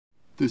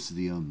This is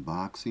the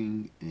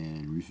unboxing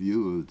and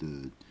review of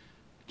the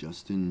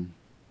Jastind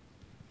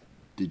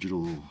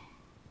digital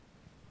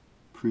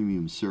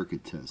premium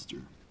circuit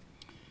tester.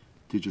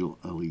 Digital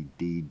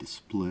LED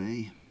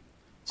display,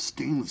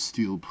 stainless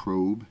steel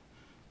probe,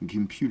 and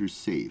computer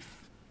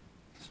safe.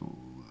 So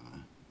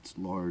it's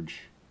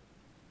large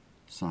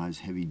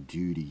size, heavy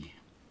duty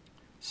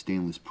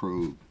stainless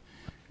probe.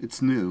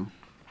 It's new.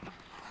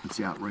 It's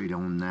out right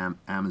on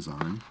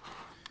Amazon.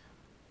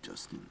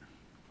 Jastind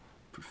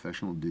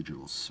professional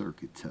digital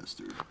circuit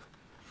tester.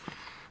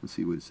 Let's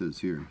see what it says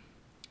here.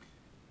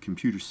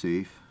 Computer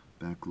safe,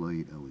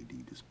 backlight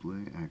LED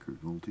display,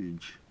 accurate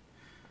voltage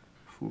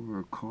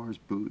for cars,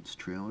 boats,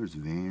 trailers,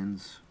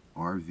 vans,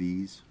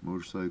 RVs,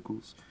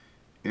 motorcycles,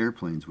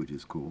 airplanes, which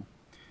is cool,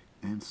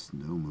 and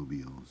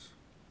snowmobiles.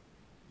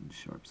 And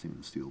sharp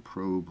stainless steel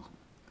probe.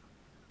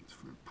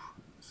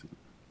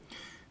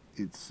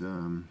 It's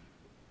 3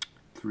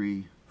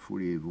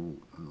 48-volt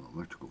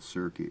electrical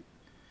circuit,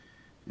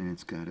 and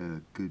it's got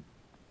a good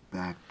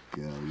back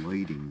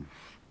lighting,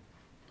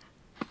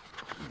 as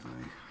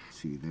I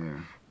see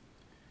there.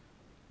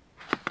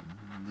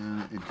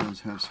 And it does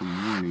have some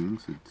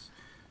warnings. It's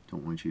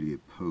don't want you to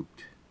get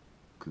poked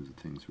because the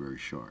thing's very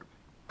sharp.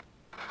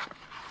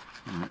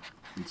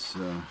 Let's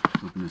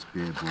open this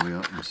bad boy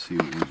up and see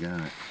what we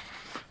got.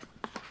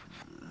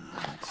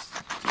 Let's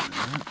do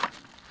that.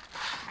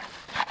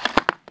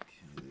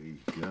 Okay, there you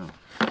go.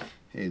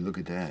 Hey, look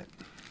at that.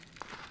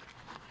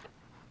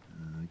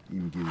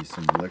 Even give you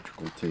some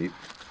electrical tape.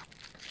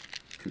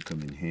 Could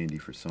come in handy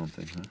for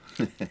something,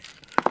 huh?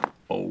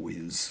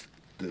 Always.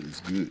 That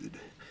is good.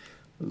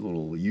 A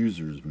little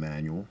user's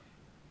manual.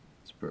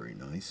 It's very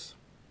nice.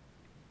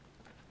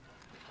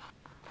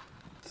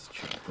 Let's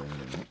check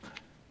that out.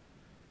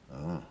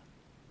 Ah.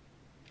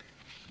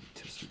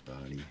 Tester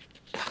body.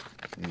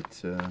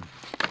 It's right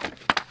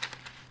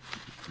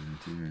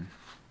there.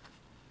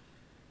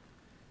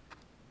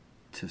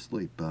 Test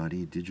light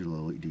body,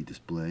 digital LED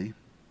display,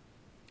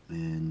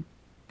 and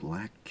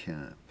black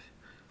cap,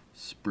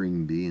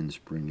 spring B and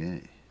spring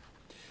A,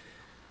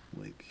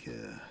 like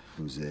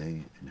Jose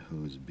and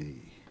Hose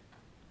B.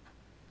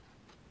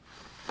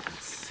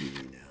 Let's see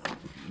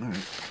now.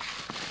 Alright.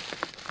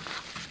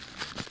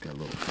 It's got a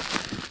little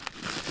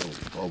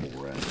bubble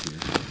wrap here.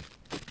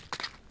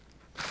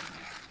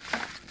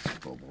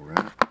 Bubble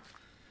wrap.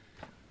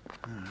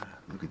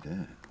 Look at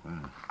that.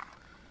 Wow.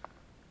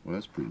 Well,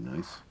 that's pretty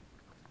nice.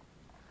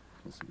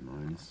 Plus and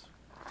minus.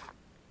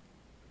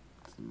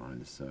 That's the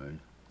minus side.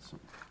 Some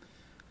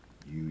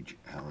huge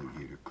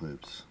alligator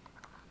clips.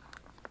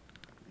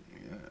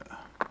 Yeah.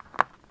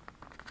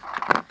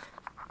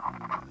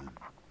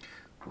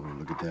 Boy,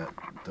 look at that.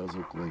 It does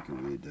look like it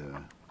would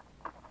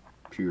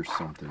pierce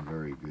something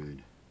very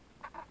good.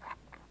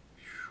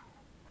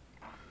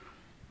 I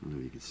don't know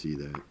if you can see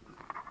that.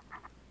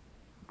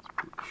 It's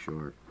pretty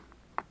sharp.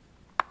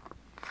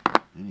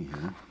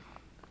 Anyhow,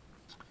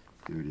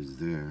 there it is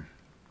there.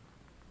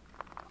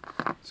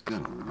 It's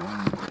got a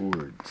long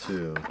cord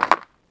too.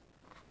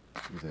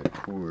 With that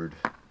cord.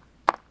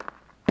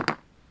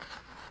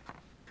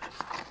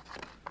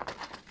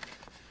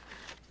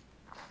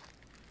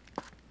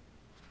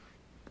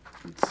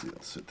 Let's see,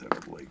 I'll set that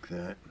up like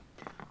that.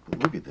 But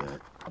look at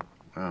that.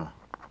 Wow.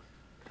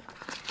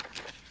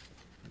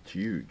 It's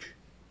huge.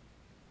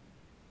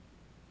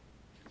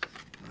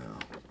 Wow.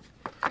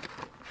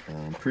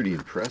 I'm pretty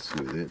impressed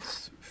with it. It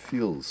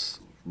feels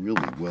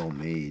really well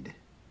made.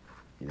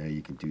 You know,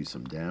 you can do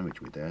some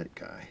damage with that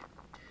guy.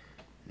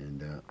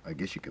 And I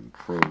guess you can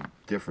probe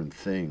different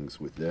things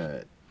with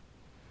that.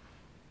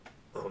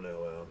 I don't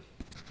know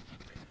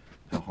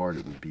how hard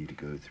it would be to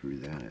go through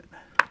that.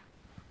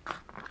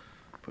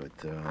 But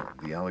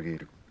the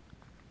alligator,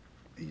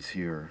 these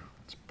here,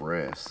 it's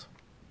brass.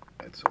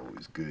 That's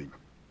always good.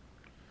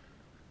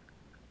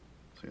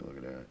 See, look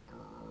at that.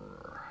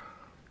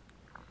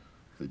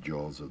 The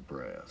jaws of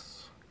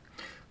brass.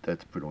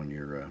 That's put on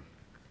your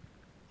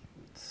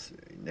let's see,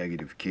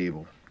 negative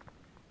cable.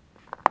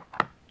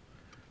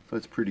 So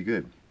it's pretty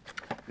good.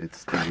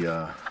 It's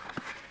the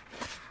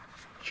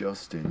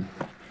Jastind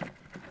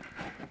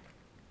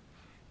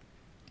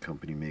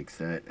company makes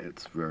that.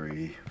 It's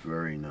very,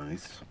 very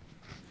nice.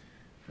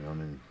 And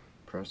I'm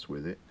impressed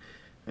with it.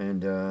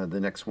 And the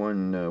next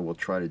one we'll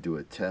try to do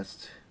a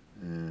test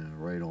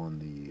right on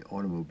the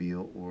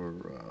automobile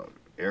or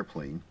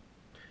airplane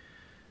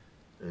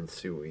and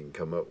see what we can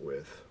come up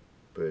with.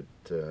 But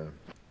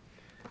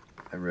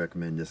I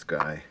recommend this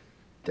guy,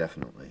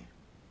 definitely.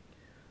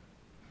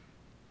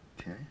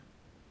 Okay.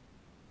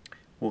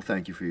 Well,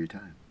 thank you for your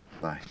time.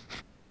 Bye.